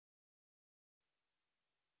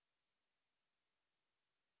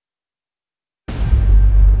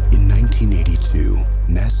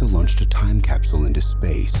NASA launched a time capsule into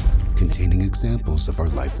space containing examples of our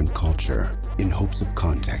life and culture in hopes of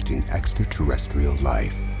contacting extraterrestrial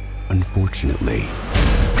life. Unfortunately,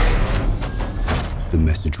 the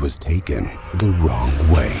message was taken the wrong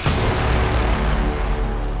way.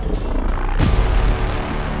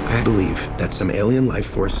 I believe that some alien life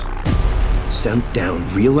force sent down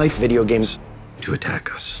real-life video games to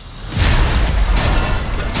attack us.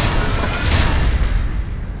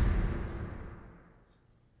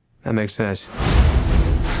 That makes sense.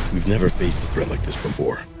 We've never faced a threat like this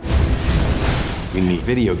before. We need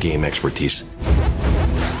video game expertise.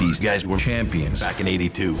 These guys were champions back in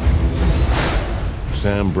 '82.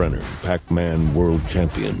 Sam Brenner, Pac-Man World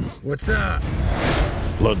Champion. What's up?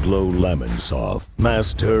 Ludlow Lamensov,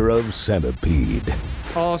 Master of Centipede.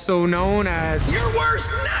 Also known as Your worst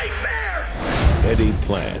nightmare! Eddie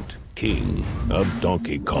Plant, King of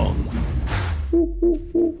Donkey Kong.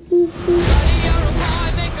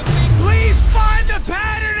 Please find the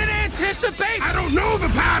pattern and anticipate! I don't know the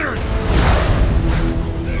pattern!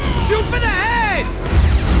 Shoot for the head!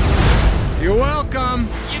 You're welcome.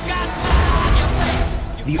 You got blood on your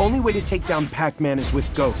face. The only way to take down Pac-Man is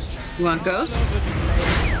with ghosts. You want ghosts?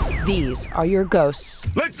 These are your ghosts.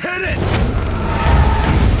 Let's hit it!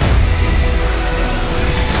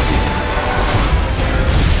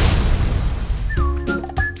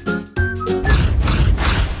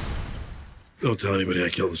 Don't tell anybody I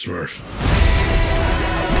killed the Smurf.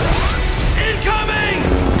 Incoming!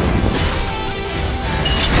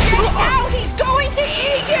 Get out! He's going to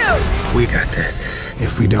eat you! We got this.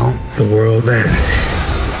 If we don't, the world ends.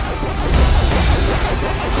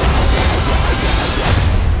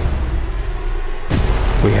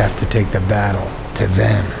 We have to take the battle to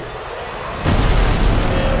them.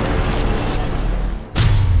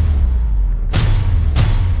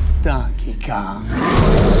 Donkey Kong.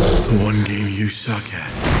 The one game you suck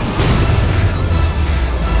at.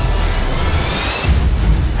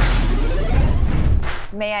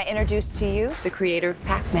 May I introduce to you the creator of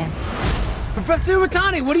Pac-Man? Professor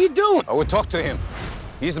Iwatani, what are you doing? I will talk to him.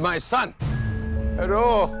 He's my son.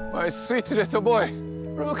 Hello, my sweet little boy.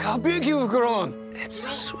 Look how big you've grown. It's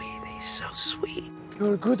so sweet. He's so sweet.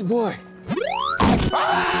 You're a good boy.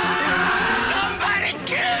 Ah!